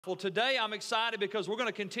Well, today I'm excited because we're going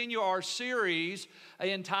to continue our series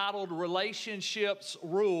entitled Relationships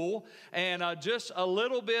Rule. And just a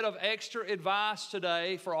little bit of extra advice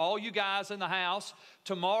today for all you guys in the house.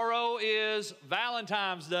 Tomorrow is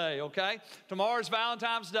Valentine's Day, okay? Tomorrow is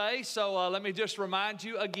Valentine's Day, so let me just remind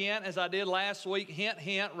you again, as I did last week, hint,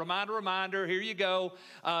 hint, reminder, here you go.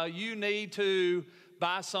 You need to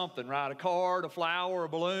buy something, right? A card, a flower, a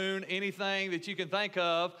balloon, anything that you can think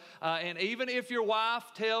of. And even if your wife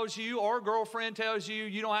tells you or girlfriend tells you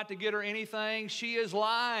you don't have to get her anything, she is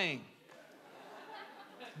lying.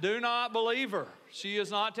 Do not believe her. She is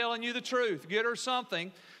not telling you the truth. Get her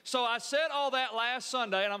something. So I said all that last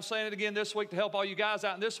Sunday, and I'm saying it again this week to help all you guys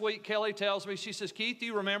out. And this week, Kelly tells me, she says, Keith, do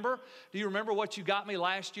you remember what you got me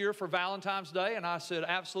last year for Valentine's Day? And I said,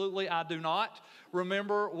 absolutely, I do not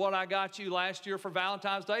remember what I got you last year for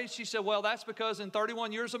Valentine's Day. She said, well, that's because in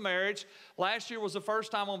 31 years of marriage, last year was the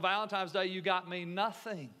first time on Valentine's Day you got me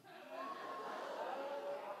nothing.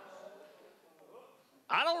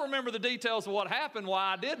 I don't remember the details of what happened,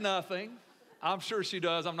 why I did nothing. I'm sure she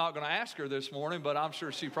does. I'm not going to ask her this morning, but I'm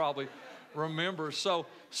sure she probably remembers. So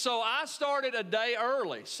I started a day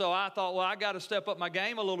early. So I thought, well, I got to step up my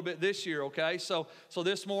game a little bit this year, okay? So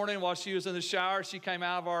this morning while she was in the shower, she came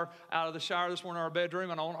out of the shower this morning in our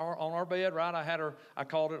bedroom, and on our bed, right, I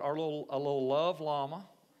called it a little love llama.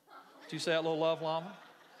 Did you say that, little love llama?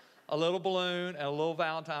 A little balloon and a little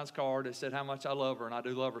Valentine's card that said how much I love her, and I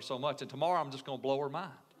do love her so much. And tomorrow I'm just going to blow her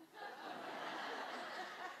mind.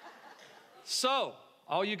 So,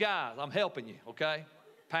 all you guys, I'm helping you, okay?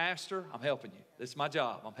 Pastor, I'm helping you. This is my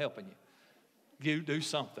job. I'm helping you. You do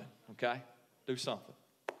something, okay? Do something.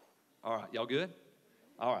 All right, y'all good?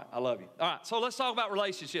 All right, I love you. All right, so let's talk about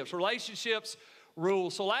relationships. Relationships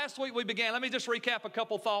rules. So last week we began, let me just recap a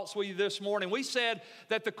couple thoughts with you this morning. We said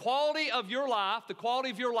that the quality of your life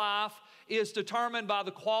is determined by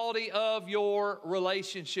the quality of your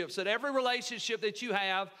relationships. That every relationship that you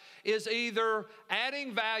have is either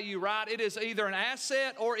adding value, right? It is either an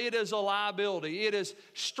asset or it is a liability. It is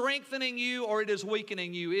strengthening you or it is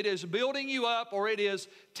weakening you. It is building you up or it is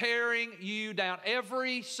tearing you down.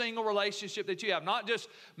 Every single relationship that you have, not just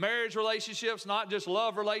marriage relationships, not just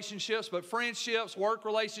love relationships, but friendships, work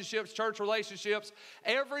relationships, church relationships.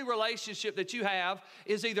 Every relationship that you have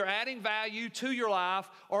is either adding value to your life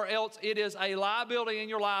or else it is a liability in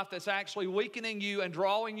your life that's actually weakening you and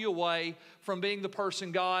drawing you away from being the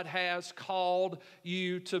person God has called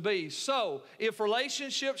you to be. So, if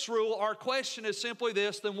relationships rule, our question is simply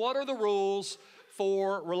this, then what are the rules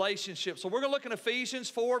for relationships? So we're going to look in Ephesians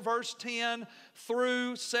 4, verse 10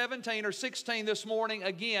 through 17 or 16 this morning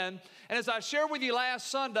again. And as I shared with you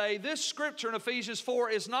last Sunday, this scripture in Ephesians 4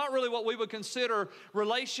 is not really what we would consider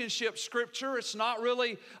relationship scripture. It's not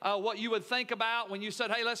really what you would think about when you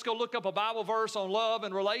said, hey, let's go look up a Bible verse on love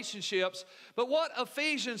and relationships. But what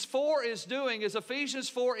Ephesians 4 is doing is Ephesians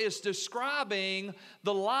 4 is describing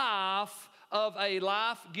the life of a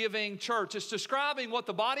life-giving church. It's describing what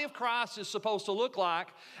the body of Christ is supposed to look like.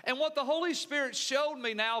 And what the Holy Spirit showed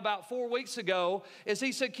me now about 4 weeks ago is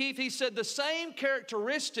he said, Keith, he said the same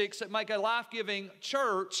characteristics that make a life-giving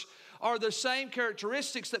church are the same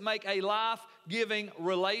characteristics that make a life-giving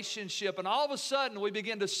relationship. And all of a sudden, we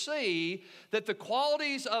begin to see that the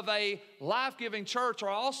qualities of a life-giving church are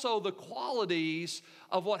also the qualities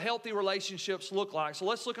of what healthy relationships look like. So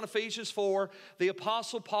let's look at Ephesians 4. The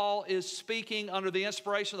Apostle Paul is speaking under the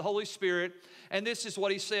inspiration of the Holy Spirit, and this is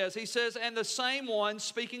what he says. He says, and the same one,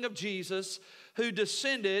 speaking of Jesus, who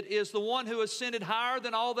descended is the one who ascended higher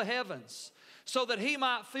than all the heavens, so that he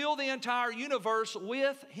might fill the entire universe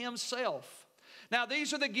with himself. Now,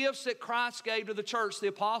 these are the gifts that Christ gave to the church: the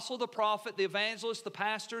apostle, the prophet, the evangelist, the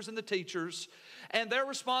pastors, and the teachers. And their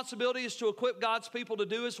responsibility is to equip God's people to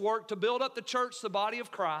do his work, to build up the church, the body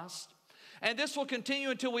of Christ. And this will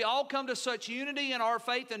continue until we all come to such unity in our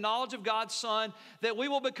faith and knowledge of God's Son that we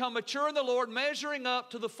will become mature in the Lord, measuring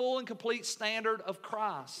up to the full and complete standard of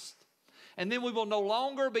Christ. And then we will no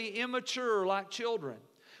longer be immature like children.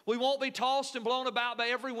 We won't be tossed and blown about by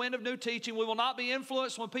every wind of new teaching. We will not be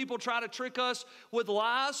influenced when people try to trick us with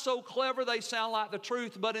lies so clever they sound like the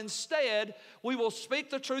truth. But instead, we will speak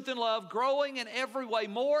the truth in love, growing in every way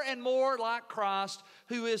more and more like Christ,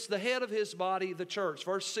 who is the head of his body, the church.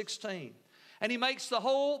 Verse 16. And he makes the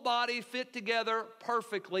whole body fit together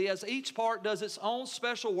perfectly. As each part does its own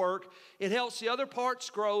special work, it helps the other parts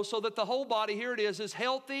grow so that the whole body, here it is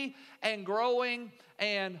healthy and growing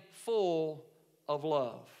and full of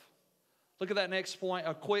love. Look at that next point,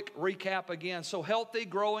 a quick recap again. So healthy,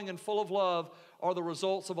 growing, and full of love are the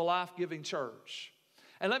results of a life-giving church.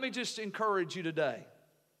 And let me just encourage you today.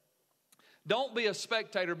 Don't be a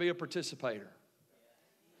spectator, be a participator.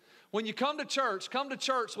 When you come to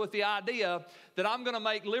church with the idea that I'm going to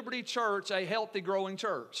make Liberty Church a healthy, growing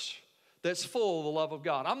church that's full of the love of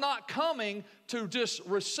God. I'm not coming to just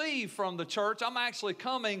receive from the church. I'm actually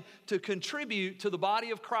coming to contribute to the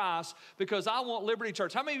body of Christ because I want Liberty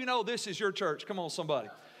Church. How many of you know this is your church? Come on, somebody.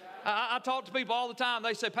 I talk to people all the time.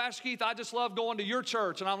 They say, Pastor Keith, I just love going to your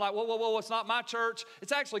church. And I'm like, whoa, it's not my church.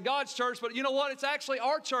 It's actually God's church. But you know what? It's actually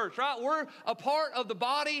our church, right? We're a part of the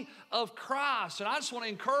body of Christ. And I just want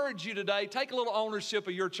to encourage you today, take a little ownership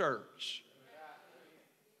of your church.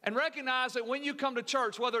 And recognize that when you come to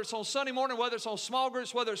church, whether it's on Sunday morning, whether it's on small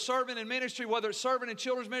groups, whether it's serving in ministry, whether it's serving in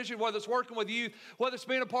children's ministry, whether it's working with youth, whether it's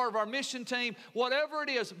being a part of our mission team, whatever it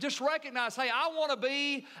is, just recognize, hey, I want to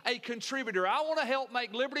be a contributor. I want to help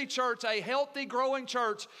make Liberty Church a healthy, growing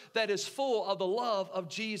church that is full of the love of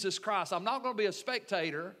Jesus Christ. I'm not going to be a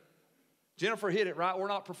spectator. Jennifer hit it right. We're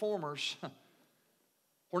not performers.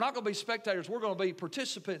 We're not going to be spectators. We're going to be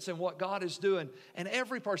participants in what God is doing. And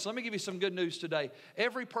every person, let me give you some good news today.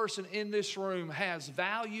 Every person in this room has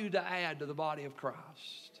value to add to the body of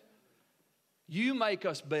Christ. You make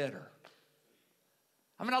us better.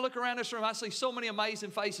 I mean, I look around this room, I see so many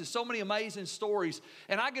amazing faces, so many amazing stories,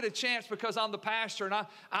 and I get a chance because I'm the pastor, and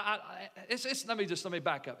let me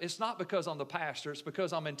back up. It's not because I'm the pastor, it's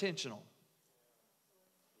because I'm intentional.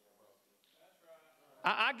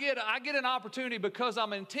 I get an opportunity because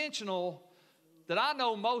I'm intentional that I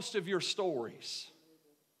know most of your stories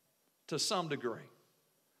to some degree.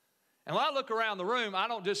 And when I look around the room, I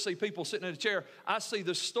don't just see people sitting in a chair. I see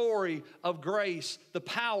the story of grace, the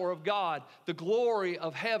power of God, the glory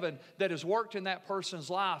of heaven that has worked in that person's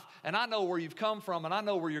life. And I know where you've come from, and I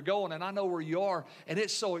know where you're going, and I know where you are. And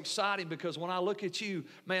it's so exciting because when I look at you,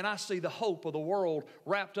 man, I see the hope of the world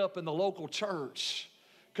wrapped up in the local church.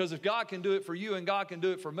 Because if God can do it for you and God can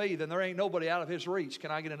do it for me, then there ain't nobody out of His reach.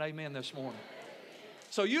 Can I get an amen this morning?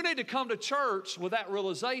 So you need to come to church with that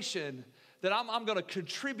realization that I'm going to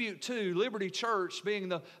contribute to Liberty Church being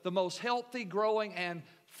the most healthy, growing, and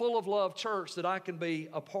full of love church that I can be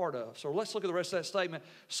a part of. So let's look at the rest of that statement.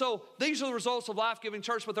 So these are the results of life-giving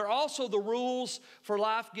church, but they're also the rules for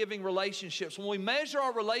life-giving relationships. When we measure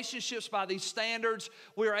our relationships by these standards,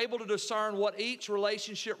 we are able to discern what each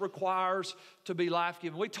relationship requires to be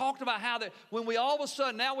life-giving. We talked about how that when we all of a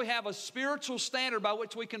sudden, now we have a spiritual standard by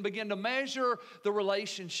which we can begin to measure the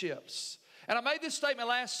relationships. And I made this statement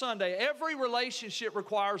last Sunday. Every relationship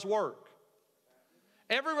requires work.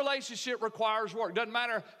 Every relationship requires work. Doesn't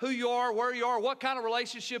matter who you are, where you are, what kind of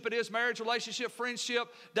relationship it is, marriage relationship,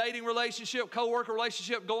 friendship, dating relationship, co-worker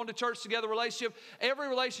relationship, going to church together relationship. Every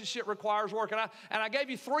relationship requires work. And I gave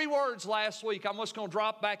you 3 words last week. I'm just going to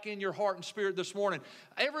drop back in your heart and spirit this morning.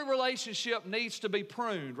 Every relationship needs to be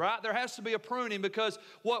pruned, right? There has to be a pruning because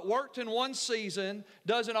what worked in one season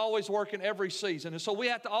doesn't always work in every season. And so we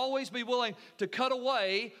have to always be willing to cut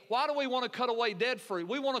away. Why do we want to cut away dead fruit?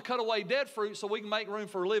 We want to cut away dead fruit so we can make room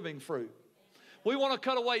for living fruit. We want to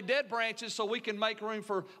cut away dead branches so we can make room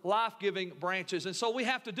for life-giving branches. And so we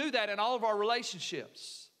have to do that in all of our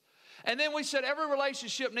relationships. And then we said every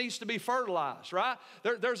relationship needs to be fertilized, right?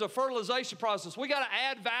 There's a fertilization process. We got to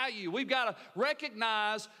add value. We've got to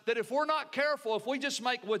recognize that if we're not careful, if we just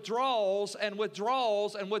make withdrawals and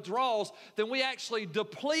withdrawals and withdrawals, then we actually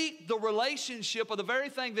deplete the relationship of the very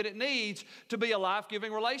thing that it needs to be a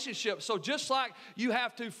life-giving relationship. So just like you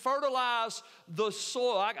have to fertilize the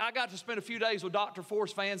soil. I got to spend a few days with Dr.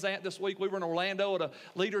 Forrest Van Zandt this week. We were in Orlando at a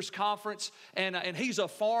leaders conference, and he's a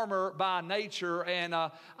farmer by nature, and I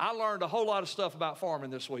learned a whole lot of stuff about farming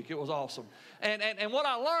this week. It was awesome. And what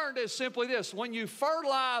I learned is simply this. When you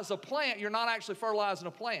fertilize a plant, you're not actually fertilizing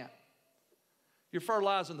a plant. You're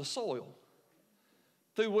fertilizing the soil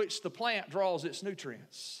through which the plant draws its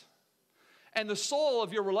nutrients. And the soil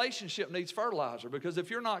of your relationship needs fertilizer because if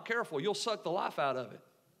you're not careful, you'll suck the life out of it.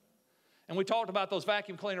 And we talked about those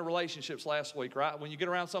vacuum cleaner relationships last week, right? When you get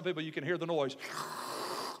around some people, you can hear the noise.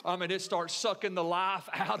 I mean, it starts sucking the life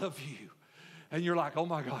out of you. And you're like, oh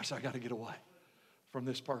my gosh, I got to get away from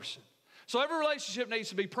this person. So every relationship needs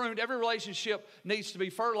to be pruned. Every relationship needs to be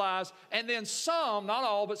fertilized. And then some, not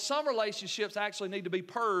all, but some relationships actually need to be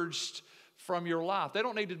purged from your life. They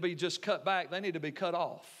don't need to be just cut back. They need to be cut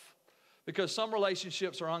off. Because some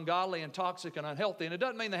relationships are ungodly and toxic and unhealthy. And it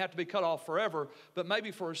doesn't mean they have to be cut off forever, but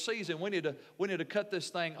maybe for a season we need to cut this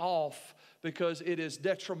thing off because it is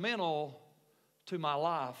detrimental to my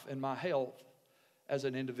life and my health as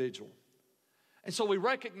an individual. And so we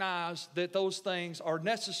recognize that those things are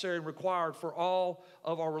necessary and required for all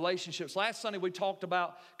of our relationships. Last Sunday we talked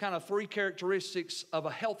about kind of 3 characteristics of a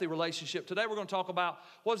healthy relationship. Today we're going to talk about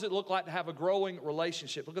what does it look like to have a growing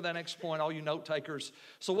relationship. Look at that next point, all you note takers.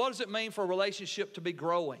 So what does it mean for a relationship to be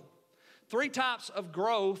growing? Three types of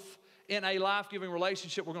growth in a life-giving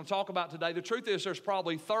relationship we're going to talk about today. The truth is there's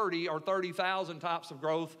probably 30 or 30,000 types of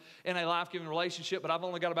growth in a life-giving relationship, but I've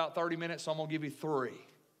only got about 30 minutes, so I'm going to give you three.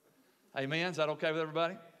 Amen? Is that okay with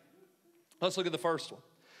everybody? Let's look at the first one.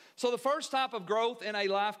 So the first type of growth in a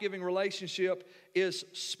life-giving relationship is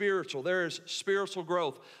spiritual. There is spiritual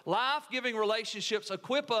growth. Life-giving relationships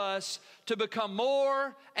equip us to become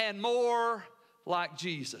more and more like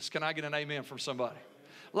Jesus. Can I get an amen from somebody?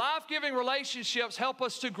 Life-giving relationships help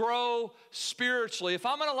us to grow spiritually. If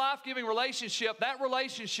I'm in a life-giving relationship, that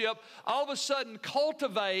relationship all of a sudden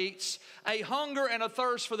cultivates a hunger and a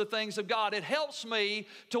thirst for the things of God. It helps me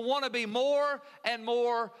to want to be more and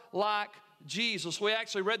more like Jesus. We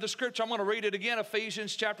actually read the scripture. I'm going to read it again,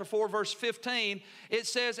 Ephesians chapter 4, verse 15. It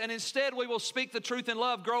says, and instead we will speak the truth in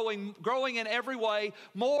love, growing in every way,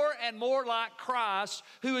 more and more like Christ,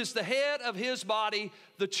 who is the head of his body,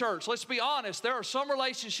 the church. Let's be honest. There are some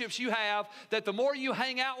relationships you have that the more you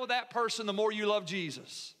hang out with that person, the more you love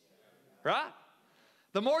Jesus. Right?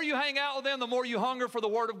 The more you hang out with them, the more you hunger for the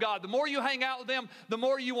Word of God. The more you hang out with them, the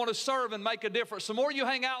more you want to serve and make a difference. The more you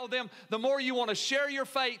hang out with them, the more you want to share your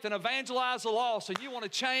faith and evangelize the lost, and you want to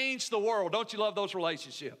change the world. Don't you love those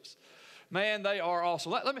relationships? Man, they are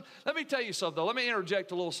awesome. Let me tell you something, though. Let me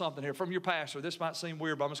interject a little something here from your pastor. This might seem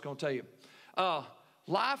weird, but I'm just going to tell you.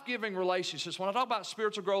 Life-giving relationships, when I talk about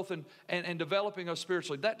spiritual growth and developing us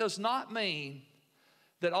spiritually, that does not mean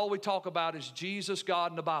that all we talk about is Jesus,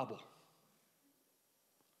 God, and the Bible.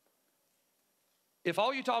 If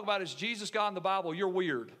all you talk about is Jesus, God, and the Bible, you're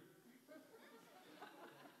weird.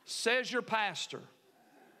 Says your pastor.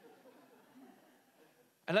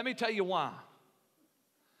 And let me tell you why.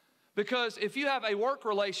 Because if you have a work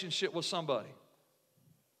relationship with somebody,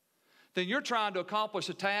 then you're trying to accomplish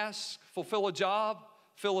a task, fulfill a job,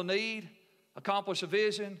 fill a need, accomplish a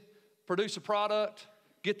vision, produce a product,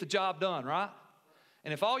 get the job done, right?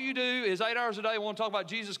 And if all you do is 8 hours a day want to talk about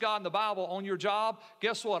Jesus, God, and the Bible on your job,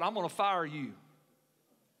 guess what? I'm going to fire you.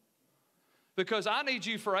 Because I need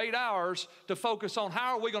you for 8 hours to focus on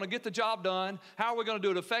how are we going to get the job done, how are we going to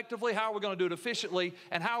do it effectively, how are we going to do it efficiently,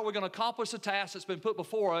 and how are we going to accomplish the task that's been put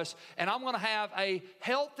before us. And I'm going to have a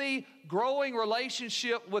healthy, growing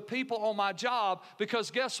relationship with people on my job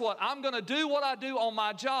because guess what? I'm going to do what I do on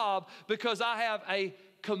my job because I have a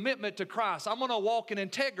commitment to Christ. I'm going to walk in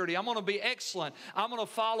integrity. I'm going to be excellent. I'm going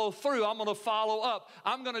to follow through. I'm going to follow up.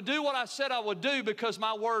 I'm going to do what I said I would do because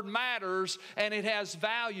my word matters and it has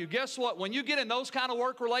value. Guess what? When you get in those kind of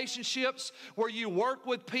work relationships where you work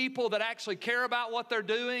with people that actually care about what they're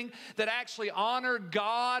doing, that actually honor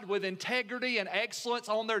God with integrity and excellence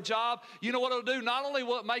on their job, you know what it'll do? Not only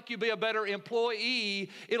will it make you be a better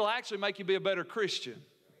employee, it'll actually make you be a better Christian.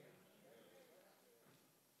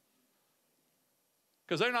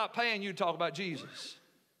 Because they're not paying you to talk about Jesus.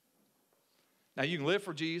 Now, you can live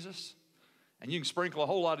for Jesus, and you can sprinkle a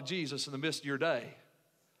whole lot of Jesus in the midst of your day.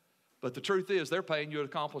 But the truth is, they're paying you to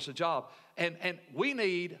accomplish a job. And we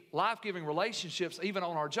need life-giving relationships, even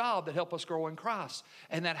on our job, that help us grow in Christ.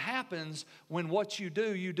 And that happens when what you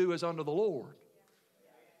do as unto the Lord.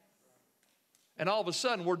 And all of a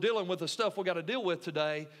sudden, we're dealing with the stuff we've got to deal with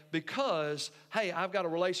today because, hey, I've got a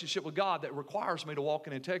relationship with God that requires me to walk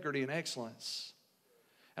in integrity and excellence.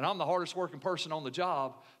 And I'm the hardest working person on the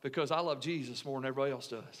job because I love Jesus more than everybody else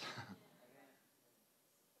does.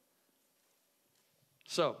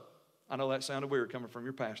 So, I know that sounded weird coming from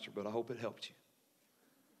your pastor, but I hope it helped you.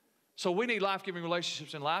 So we need life-giving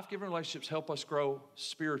relationships, and life-giving relationships help us grow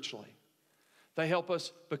spiritually. They help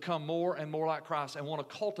us become more and more like Christ and want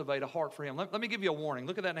to cultivate a heart for Him. Let me give you a warning.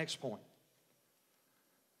 Look at that next point.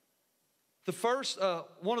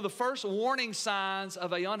 One of the first warning signs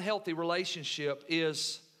of an unhealthy relationship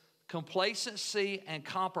is complacency and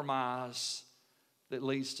compromise that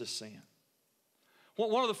leads to sin.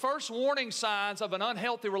 One of the first warning signs of an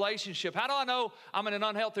unhealthy relationship. How do I know I'm in an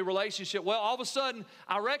unhealthy relationship? Well, all of a sudden,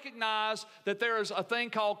 I recognize that there is a thing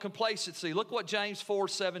called complacency. Look what James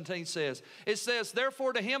 4:17 says. It says,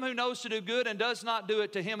 therefore, to him who knows to do good and does not do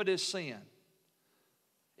it, to him it is sin.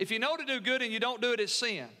 If you know to do good and you don't do it, it's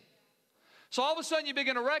sin. So all of a sudden you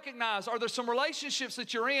begin to recognize, are there some relationships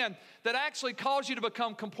that you're in that actually cause you to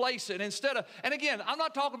become complacent instead of, and again, I'm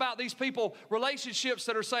not talking about these people, relationships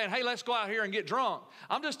that are saying, hey, let's go out here and get drunk.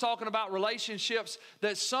 I'm just talking about relationships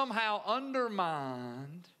that somehow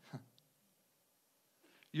undermine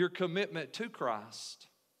your commitment to Christ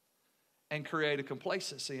and create a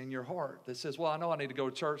complacency in your heart that says, well, I know I need to go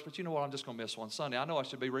to church, but you know what, I'm just going to miss one Sunday. I know I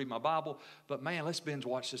should be reading my Bible, but man, let's binge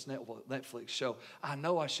watch this Netflix show. I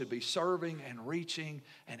know I should be serving and reaching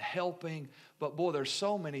and helping, but boy, there's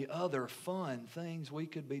so many other fun things we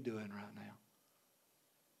could be doing right now.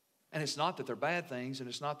 And it's not that they're bad things, and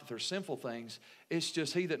it's not that they're sinful things. It's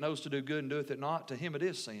just he that knows to do good and doeth it not, to him it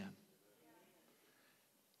is sin.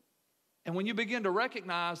 And when you begin to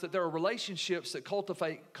recognize that there are relationships that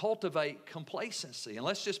cultivate complacency, and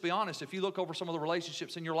let's just be honest, if you look over some of the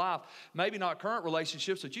relationships in your life, maybe not current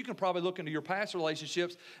relationships, but you can probably look into your past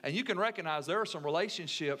relationships, and you can recognize there are some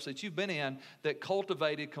relationships that you've been in that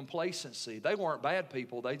cultivated complacency. They weren't bad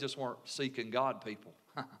people, they just weren't seeking God people.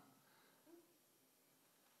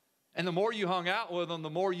 And the more you hung out with them, the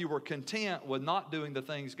more you were content with not doing the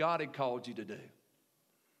things God had called you to do.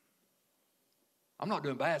 I'm not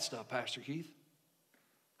doing bad stuff, Pastor Keith.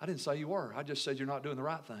 I didn't say you were. I just said you're not doing the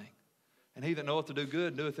right thing. And he that knoweth to do good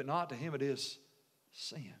and doeth it not, to him it is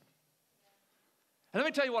sin. And let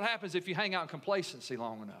me tell you what happens if you hang out in complacency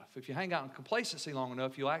long enough. If you hang out in complacency long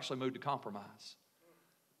enough, you'll actually move to compromise.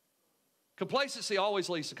 Complacency always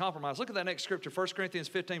leads to compromise. Look at that next scripture, 1 Corinthians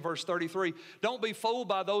 15, verse 33. Don't be fooled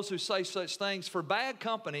by those who say such things, for bad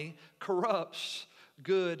company corrupts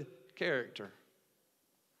good character.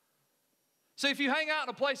 See, if you hang out in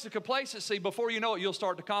a place of complacency, before you know it, you'll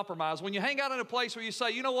start to compromise. When you hang out in a place where you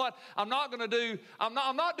say, you know what, I'm not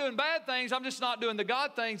doing bad things, I'm just not doing the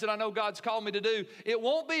God things that I know God's called me to do, it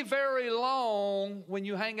won't be very long when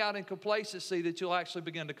you hang out in complacency that you'll actually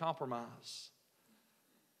begin to compromise.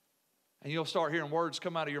 And you'll start hearing words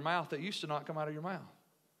come out of your mouth that used to not come out of your mouth.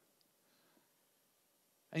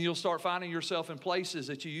 And you'll start finding yourself in places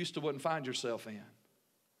that you used to wouldn't find yourself in.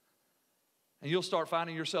 And you'll start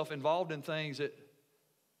finding yourself involved in things that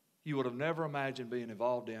you would have never imagined being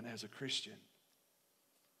involved in as a Christian.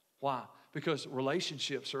 Why? Because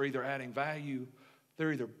relationships are either adding value,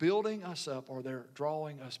 they're either building us up or they're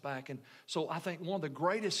drawing us back. And so I think one of the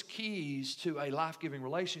greatest keys to a life-giving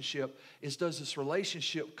relationship is, does this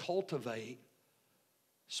relationship cultivate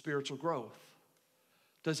spiritual growth?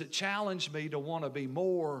 Does it challenge me to want to be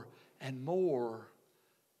more and more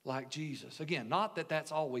like Jesus? Again, not that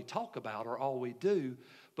that's all we talk about or all we do,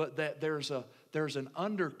 but that there's an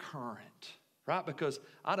undercurrent, right? Because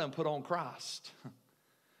I done put on Christ.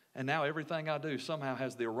 And now everything I do somehow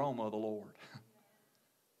has the aroma of the Lord.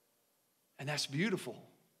 And that's beautiful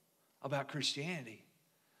about Christianity.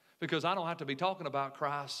 Because I don't have to be talking about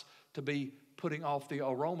Christ to be putting off the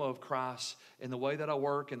aroma of Christ in the way that I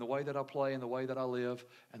work, in the way that I play, in the way that I live,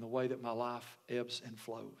 and the way that my life ebbs and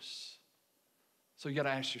flows. So you got to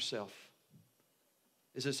ask yourself,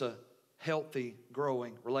 is this a healthy,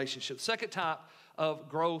 growing relationship? The second type of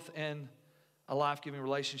growth in a life-giving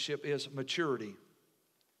relationship is maturity.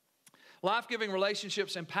 Life-giving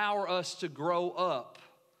relationships empower us to grow up.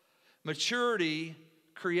 Maturity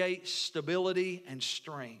creates stability and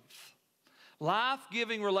strength.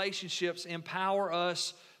 Life-giving relationships empower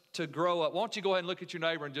us to grow up. Why don't you go ahead and look at your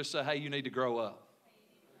neighbor and just say, hey, you need to grow up.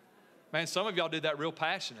 Man, some of y'all did that real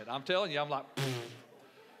passionate. I'm telling you, I'm like, pfft.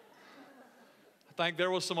 I think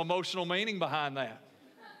there was some emotional meaning behind that.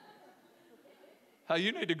 Hey,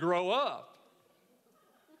 you need to grow up.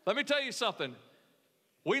 Let me tell you something.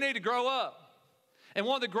 We need to grow up. And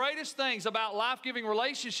one of the greatest things about life-giving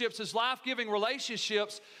relationships is life-giving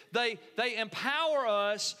relationships, they empower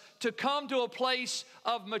us to come to a place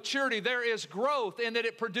of maturity. There is growth in that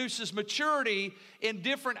it produces maturity in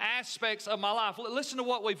different aspects of my life. Listen to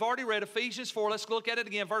what we've already read, Ephesians 4. Let's look at it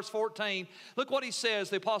again, verse 14. Look what he says,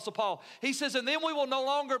 the Apostle Paul. He says, and then we will no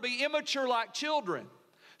longer be immature like children.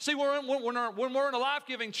 See, when we're in a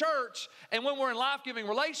life-giving church and when we're in life-giving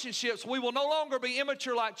relationships, we will no longer be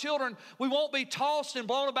immature like children. We won't be tossed and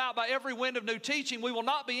blown about by every wind of new teaching. We will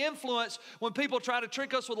not be influenced when people try to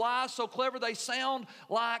trick us with lies so clever they sound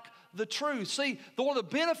like the truth. See, one of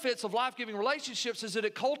the benefits of life-giving relationships is that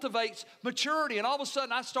it cultivates maturity, and all of a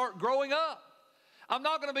sudden I start growing up. I'm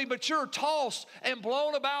not going to be mature, tossed and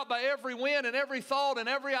blown about by every wind and every thought and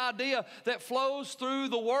every idea that flows through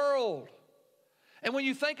the world. And when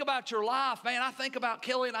you think about your life, man, I think about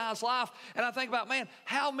Kelly and I's life, and I think about, man,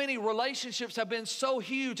 how many relationships have been so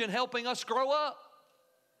huge in helping us grow up?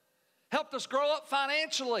 Helped us grow up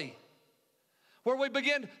financially, where we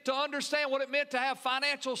begin to understand what it meant to have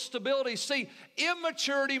financial stability. See,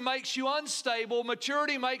 immaturity makes you unstable.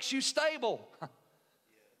 Maturity makes you stable.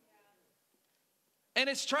 And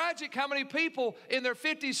it's tragic how many people in their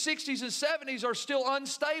 50s, 60s, and 70s are still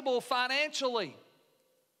unstable financially.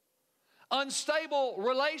 Unstable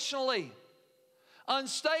relationally,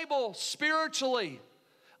 unstable spiritually,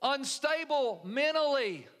 unstable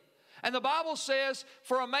mentally. And the Bible says,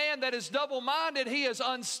 for a man that is double-minded, he is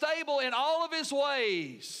unstable in all of his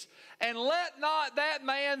ways. And let not that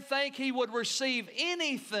man think he would receive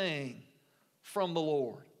anything from the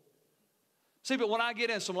Lord. See, but when I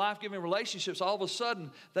get in some life-giving relationships, all of a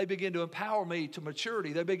sudden, they begin to empower me to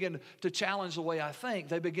maturity. They begin to challenge the way I think.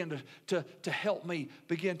 They begin to help me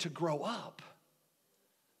begin to grow up.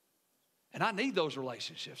 And I need those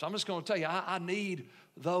relationships. I'm just going to tell you, I need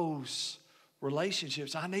those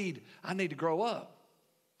relationships. I need to grow up.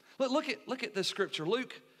 Look at this scripture,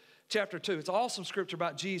 Luke chapter 2. It's an awesome scripture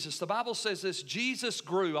about Jesus. The Bible says this, Jesus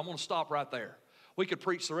grew. I'm going to stop right there. We could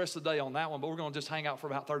preach the rest of the day on that one, but we're going to just hang out for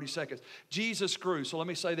about 30 seconds. Jesus grew. So let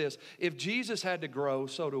me say this. If Jesus had to grow,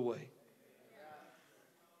 so do we.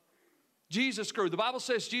 Jesus grew. The Bible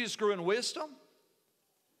says Jesus grew in wisdom.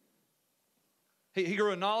 He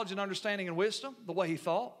grew in knowledge and understanding and wisdom, the way he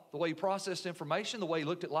thought, the way he processed information, the way he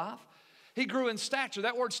looked at life. He grew in stature.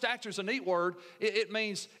 That word stature is a neat word. It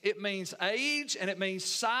means age and it means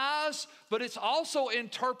size, but it's also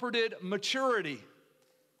interpreted maturity.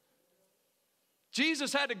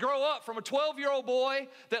 Jesus had to grow up from a 12-year-old boy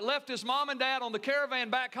that left his mom and dad on the caravan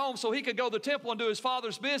back home so he could go to the temple and do his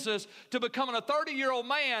father's business to becoming a 30-year-old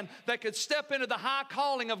man that could step into the high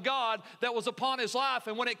calling of God that was upon his life.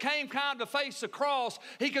 And when it came time to face the cross,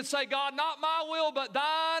 he could say, God, not my will, but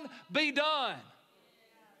thine be done.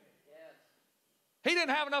 He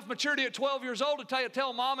didn't have enough maturity at 12 years old to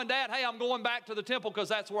tell mom and dad, hey, I'm going back to the temple because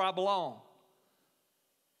that's where I belong.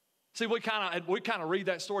 See, we kind of read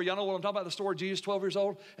that story. Y'all know what I'm talking about, the story of Jesus, 12 years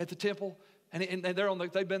old at the temple. And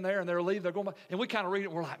they've been there and they're leaving, they're going back. And we kind of read it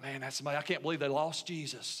and we're like, man, that's amazing. I can't believe they lost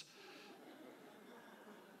Jesus.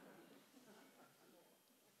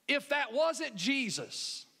 If that wasn't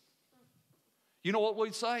Jesus, you know what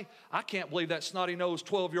we'd say? I can't believe that snotty-nosed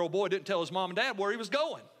 12-year-old boy didn't tell his mom and dad where he was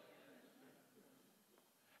going.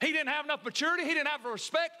 He didn't have enough maturity. He didn't have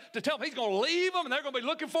respect to tell them he's going to leave them and they're going to be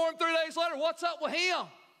looking for him 3 days later. What's up with him?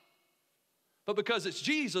 But because it's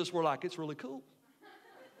Jesus, we're like, it's really cool.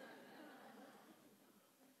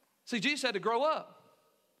 See, Jesus had to grow up.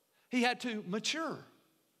 He had to mature.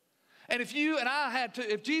 And if you and I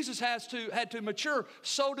if Jesus had to mature,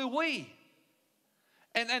 so do we.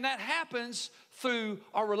 And that happens through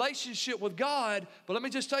our relationship with God. But let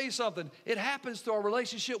me just tell you something. It happens through our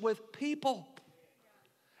relationship with people.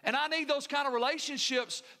 And I need those kind of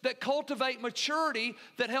relationships that cultivate maturity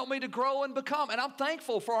that help me to grow and become. And I'm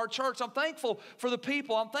thankful for our church. I'm thankful for the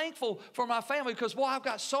people. I'm thankful for my family because, boy, I've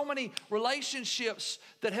got so many relationships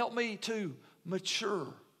that help me to mature.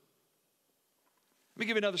 Let me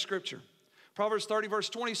give you another scripture. Proverbs 30 verse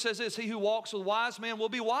 20 says this, he who walks with wise men will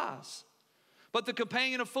be wise, but the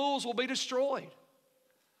companion of fools will be destroyed.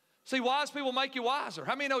 See, wise people make you wiser.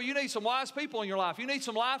 How many know you need some wise people in your life? You need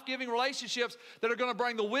some life-giving relationships that are going to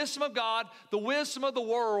bring the wisdom of God, the wisdom of the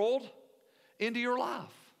world into your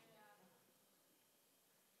life.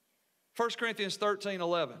 1 Corinthians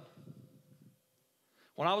 13:11.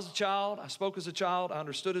 When I was a child, I spoke as a child, I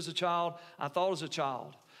understood as a child, I thought as a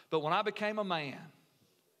child. But when I became a man,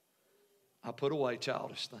 I put away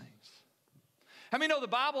childish things. How many know the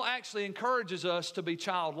Bible actually encourages us to be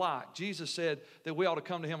childlike? Jesus said that we ought to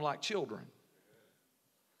come to him like children.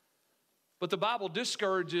 But the Bible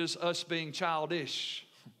discourages us being childish.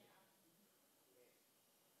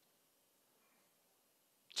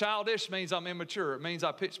 Childish means I'm immature. It means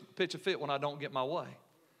I pitch a fit when I don't get my way.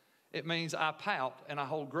 It means I pout and I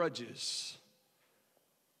hold grudges.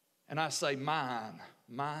 And I say, mine,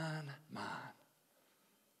 mine, mine.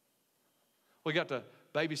 We got to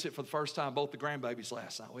babysit for the first time both the grandbabies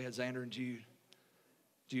last night. We had Xander and Jude.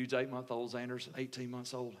 Jude's 8-month-old, Xander's 18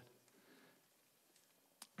 months old.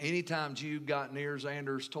 Anytime Jude got near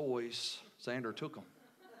Xander's toys, Xander took them.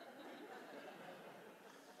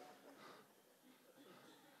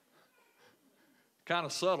 Kind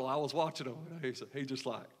of subtle. I was watching him. He just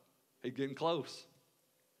like, he's getting close.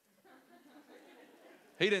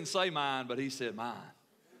 He didn't say mine, but he said mine.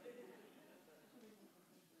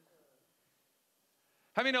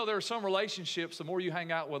 How many know there are some relationships, the more you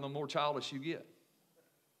hang out with them, the more childish you get?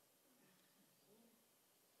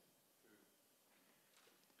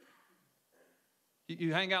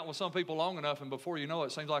 You hang out with some people long enough, and before you know it,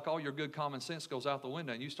 it seems like all your good common sense goes out the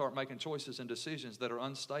window, and you start making choices and decisions that are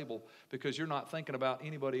unstable because you're not thinking about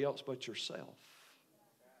anybody else but yourself.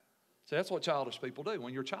 See, that's what childish people do.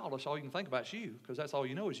 When you're childish, all you can think about is you, because that's all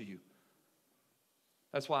you know is you.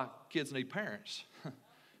 That's why kids need parents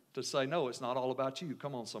to say, no, it's not all about you.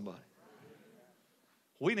 Come on, somebody.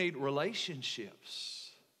 We need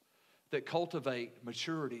relationships that cultivate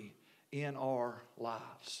maturity in our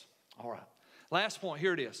lives. All right. Last point,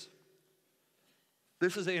 here it is.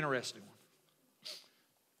 This is an interesting one.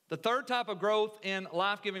 The third type of growth in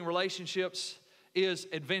life-giving relationships is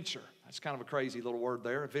adventure. That's kind of a crazy little word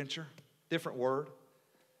there, adventure. Different word.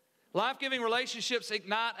 Life-giving relationships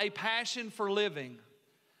ignite a passion for living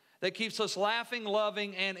that keeps us laughing,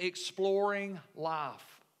 loving, and exploring life.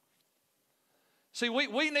 See,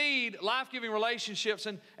 we need life-giving relationships,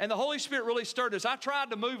 and the Holy Spirit really stirred us. I tried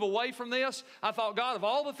to move away from this. I thought, God, of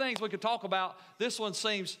all the things we could talk about, this one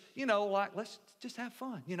seems, like let's just have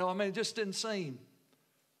fun. It just didn't seem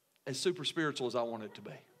as super spiritual as I wanted it to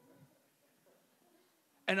be.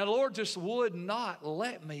 And the Lord just would not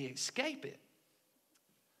let me escape it.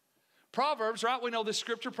 Proverbs, right? We know this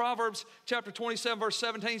scripture. Proverbs chapter 27, verse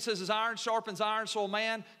 17 says, as iron sharpens iron, so a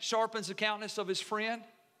man sharpens the countenance of his friend.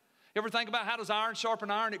 You ever think about how does iron sharpen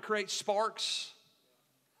iron? It creates sparks.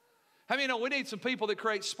 How many know we need some people that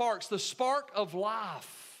create sparks? The spark of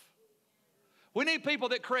life. We need people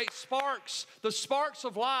that create sparks, the sparks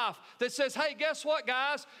of life that says, hey, guess what,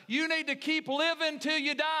 guys? You need to keep living till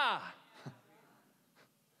you die.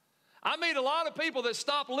 I meet a lot of people that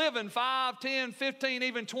stop living 5, 10, 15,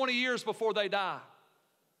 even 20 years before they die.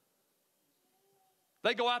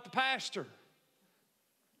 They go out to pasture.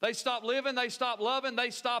 They stop living, they stop loving, they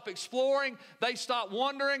stop exploring, they stop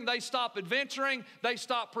wondering, they stop adventuring, they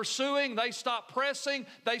stop pursuing, they stop pressing,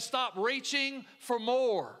 they stop reaching for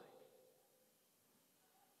more.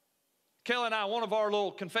 Kelly and I, one of our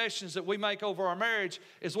little confessions that we make over our marriage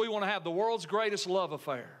is we want to have the world's greatest love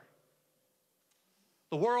affair.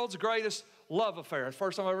 The world's greatest love affair. It's the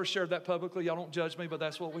first time I ever shared that publicly. Y'all don't judge me, but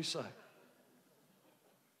that's what we say.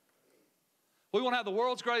 We want to have the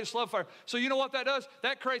world's greatest love affair. So you know what that does?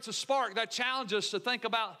 That creates a spark. That challenges us to think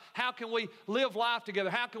about how can we live life together?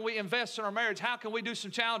 How can we invest in our marriage? How can we do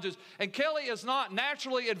some challenges? And Kelly is not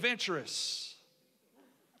naturally adventurous.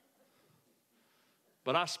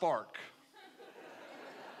 But I spark.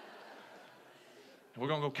 And we're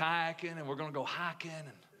going to go kayaking and we're going to go hiking and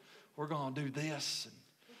we're going to do this. And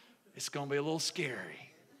it's going to be a little scary.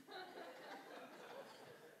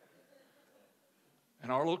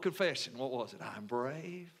 And our little confession, what was it? I'm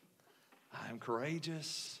brave, I'm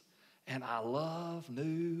courageous, and I love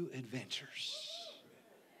new adventures.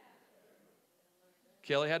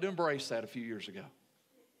 Kelly had to embrace that a few years ago.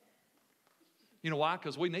 You know why?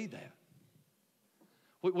 Because we need that.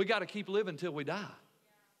 We got to keep living till we die.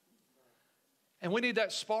 And we need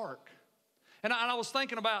that spark. And I was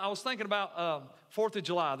thinking about 4th of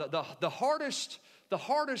July. The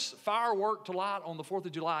hardest firework to light on the 4th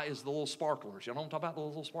of July is the little sparklers. You know what I'm talking about, the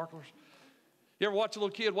little sparklers? You ever watch a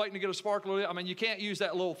little kid waiting to get a sparkler? I mean, you can't use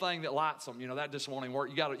that little thing that lights them. That just won't even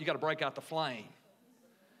work. You got to break out the flame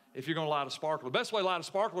if you're going to light a sparkler. The best way to light a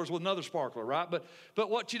sparkler is with another sparkler, right? But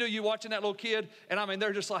what you do, you watching that little kid, and I mean,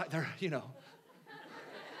 they're just like,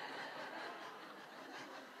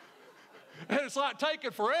 And it's like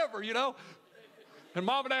taking forever, And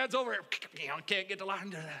mom and dad's over here, can't get the light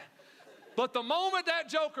into that. But the moment that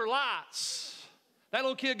joker lights, that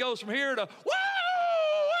little kid goes from here to, woo,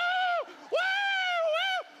 woo, woo,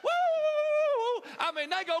 woo, woo. I mean,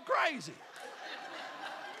 they go crazy.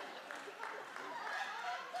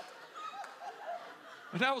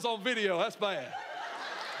 And that was on video, that's bad.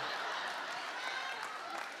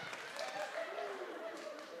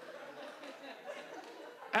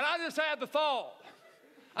 And I just had the thought.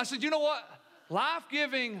 I said, you know what?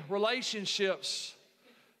 Life-giving relationships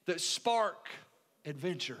that spark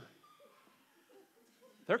adventure,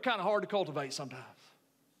 they're kind of hard to cultivate sometimes.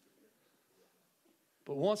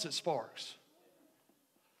 But once it sparks,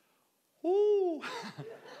 whoo.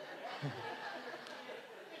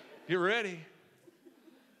 You ready?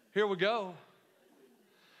 Here we go.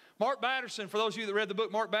 Mark Batterson, for those of you that read the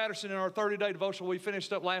book, Mark Batterson, in our 30-day devotional we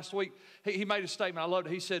finished up last week, he made a statement. I loved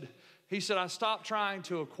it. He said, I stopped trying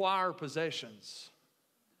to acquire possessions,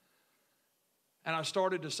 and I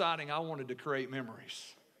started deciding I wanted to create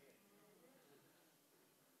memories.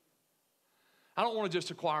 I don't want to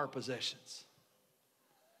just acquire possessions.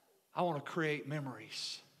 I want to create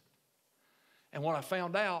memories. And what I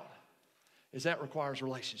found out is that requires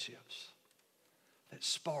relationships that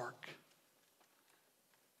spark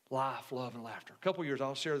life, love, and laughter. A couple years,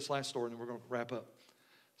 I'll share this last story and then we're going to wrap up.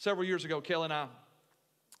 Several years ago, Kelly and I,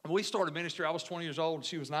 when we started ministry, I was 20 years old and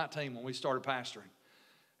she was 19 when we started pastoring.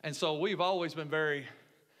 And so we've always been very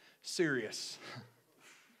serious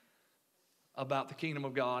about the kingdom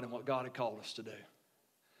of God and what God had called us to do.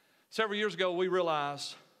 Several years ago, we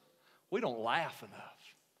realized we don't laugh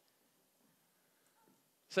enough.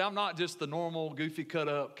 See, I'm not just the normal, goofy,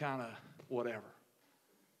 cut-up kind of whatever.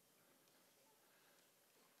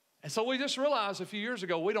 And so we just realized a few years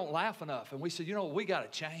ago we don't laugh enough. And we said, we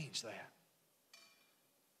got to change that.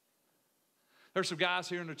 There's some guys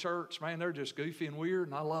here in the church, man, they're just goofy and weird,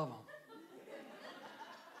 and I love them.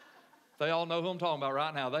 They all know who I'm talking about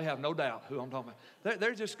right now. They have no doubt who I'm talking about.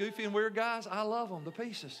 They're just goofy and weird guys. I love them to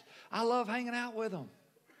pieces. I love hanging out with them.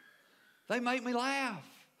 They make me laugh.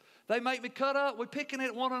 They make me cut up. We're picking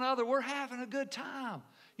at one another. We're having a good time.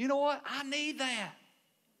 You know what? I need that.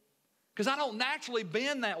 Because I don't naturally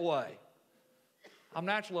bend that way. I'm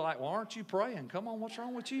naturally like, well, aren't you praying? Come on, what's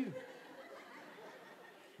wrong with you?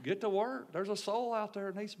 Get to work. There's a soul out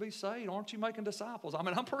there that needs to be saved. Aren't you making disciples? I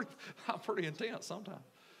mean, I'm pretty intense sometimes.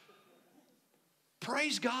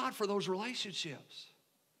 Praise God for those relationships.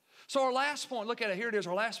 So our last point, look at it. Here it is,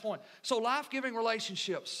 our last point. So life-giving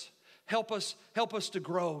relationships help us to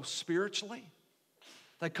grow spiritually.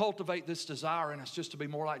 They cultivate this desire in us just to be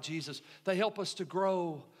more like Jesus. They help us to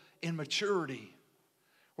grow in maturity,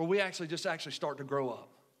 where we actually start to grow up.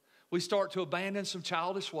 We start to abandon some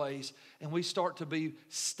childish ways, and we start to be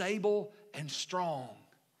stable and strong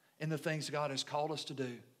in the things God has called us to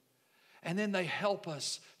do. And then they help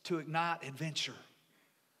us to ignite adventure,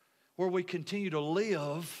 where we continue to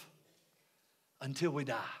live until we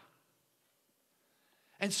die.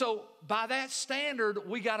 And so by that standard,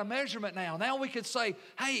 we got a measurement now. Now we could say,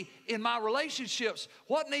 hey, in my relationships,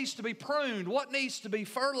 what needs to be pruned? What needs to be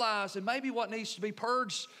fertilized? And maybe what needs to be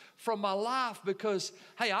purged from my life because,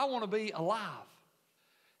 hey, I want to be alive.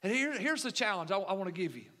 And here's the challenge I want to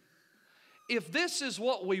give you. If this is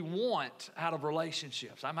what we want out of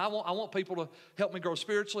relationships, I want people to help me grow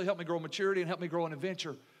spiritually, help me grow in maturity, and help me grow in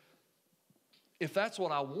adventure. If that's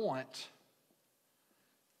what I want,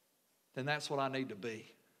 then that's what I need to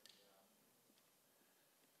be.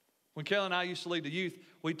 When Kelly and I used to lead the youth,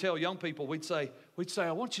 we'd tell young people, we'd say,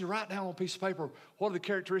 I want you to write down on a piece of paper, what are the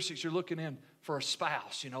characteristics you're looking in for a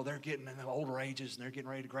spouse? You know, they're getting in the older ages and they're getting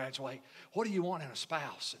ready to graduate. What do you want in a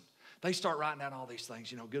spouse? And they start writing down all these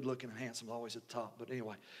things, you know, good looking and handsome is always at the top. But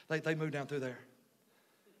anyway, they move down through there.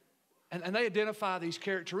 And they identify these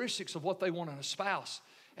characteristics of what they want in a spouse.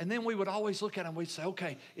 And then we would always look at them and we'd say,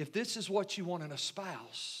 okay, if this is what you want in a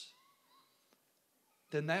spouse,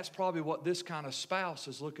 then that's probably what this kind of spouse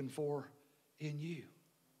is looking for in you.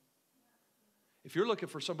 If you're looking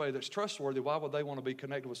for somebody that's trustworthy, why would they want to be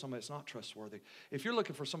connected with somebody that's not trustworthy? If you're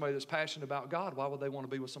looking for somebody that's passionate about God, why would they want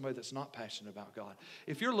to be with somebody that's not passionate about God?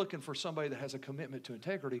 If you're looking for somebody that has a commitment to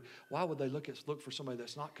integrity, why would they look for somebody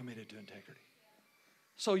that's not committed to integrity?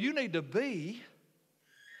 So you need to be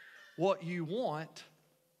what you want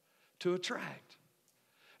to attract.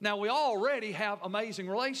 Now, we already have amazing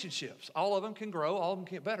relationships. All of them can grow, all of them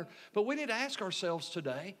can get better. But we need to ask ourselves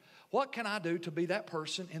today, what can I do to be that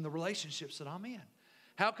person in the relationships that I'm in?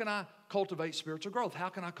 How can I cultivate spiritual growth? How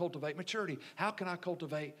can I cultivate maturity? How can I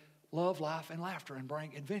cultivate love, life, and laughter and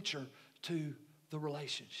bring adventure to the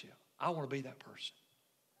relationship? I want to be that person.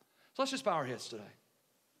 So let's just bow our heads today.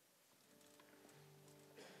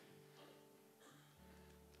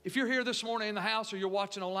 If you're here this morning in the house or you're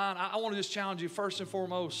watching online, I want to just challenge you first and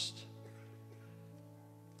foremost.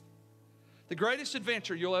 The greatest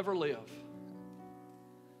adventure you'll ever live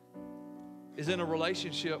is in a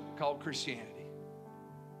relationship called Christianity.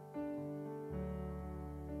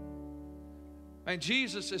 And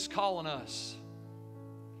Jesus is calling us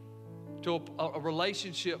to a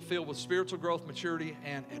relationship filled with spiritual growth, maturity,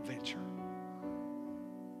 and adventure.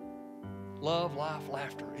 Love, life,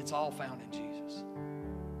 laughter, it's all found in Jesus.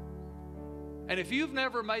 And if you've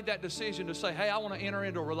never made that decision to say, hey, I want to enter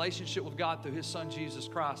into a relationship with God through His Son, Jesus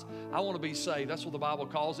Christ. I want to be saved. That's what the Bible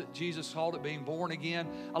calls it. Jesus called it being born again.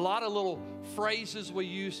 A lot of little phrases we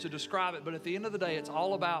use to describe it, but at the end of the day, it's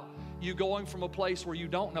all about you going from a place where you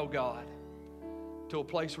don't know God to a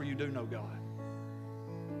place where you do know God.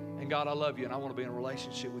 And God, I love you, and I want to be in a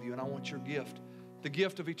relationship with you, and I want your gift, the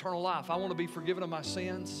gift of eternal life. I want to be forgiven of my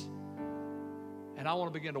sins, and I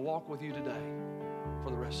want to begin to walk with you today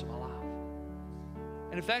for the rest of my life.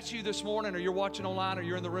 And if that's you this morning, or you're watching online, or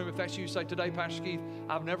you're in the room, if that's you, say, today, Pastor Keith,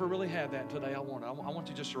 I've never really had that, and today I want it. I want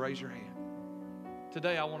you just to raise your hand.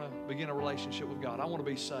 Today I want to begin a relationship with God. I want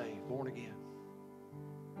to be saved, born again.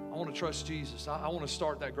 I want to trust Jesus. I want to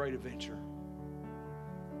start that great adventure.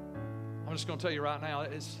 I'm just going to tell you right now,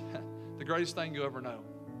 it's the greatest thing you'll ever know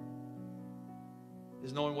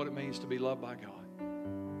is knowing what it means to be loved by God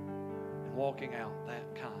and walking out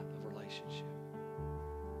that kind of relationship.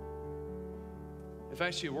 If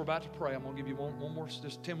that's you, we're about to pray. I'm going to give you one more,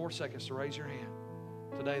 just 10 more seconds to raise your hand.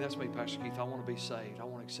 Today, that's me, Pastor Keith. I want to be saved. I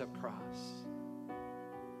want to accept Christ.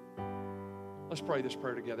 Let's pray this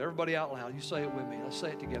prayer together. Everybody out loud, you say it with me. Let's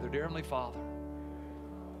say it together. Dear Heavenly Father,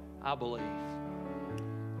 I believe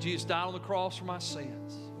Jesus died on the cross for my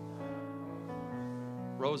sins,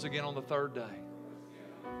 rose again on the third day.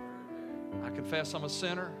 I confess I'm a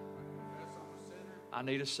sinner. I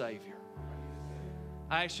need a Savior.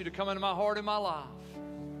 I ask you to come into my heart and my life.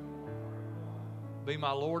 Be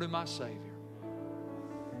my Lord and my Savior.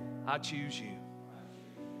 I choose you.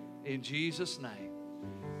 In Jesus' name,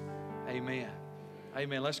 amen.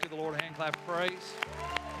 Amen. Let's give the Lord a hand clap of praise.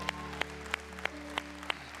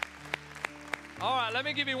 All right, let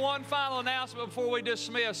me give you one final announcement before we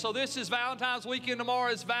dismiss. So this is Valentine's weekend.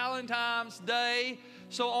 Tomorrow is Valentine's Day.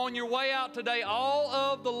 So on your way out today, all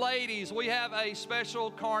of the ladies, we have a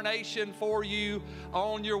special carnation for you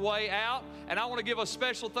on your way out. And I want to give a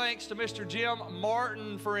special thanks to Mr. Jim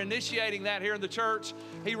Martin for initiating that here in the church.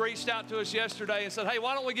 He reached out to us yesterday and said, hey,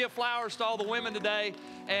 why don't we give flowers to all the women today?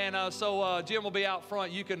 And so Jim will be out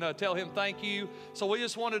front. You can tell him thank you. So we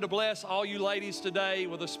just wanted to bless all you ladies today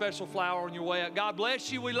with a special flower on your way out. God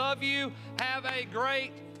bless you. We love you. Have a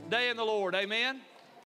great day in the Lord. Amen.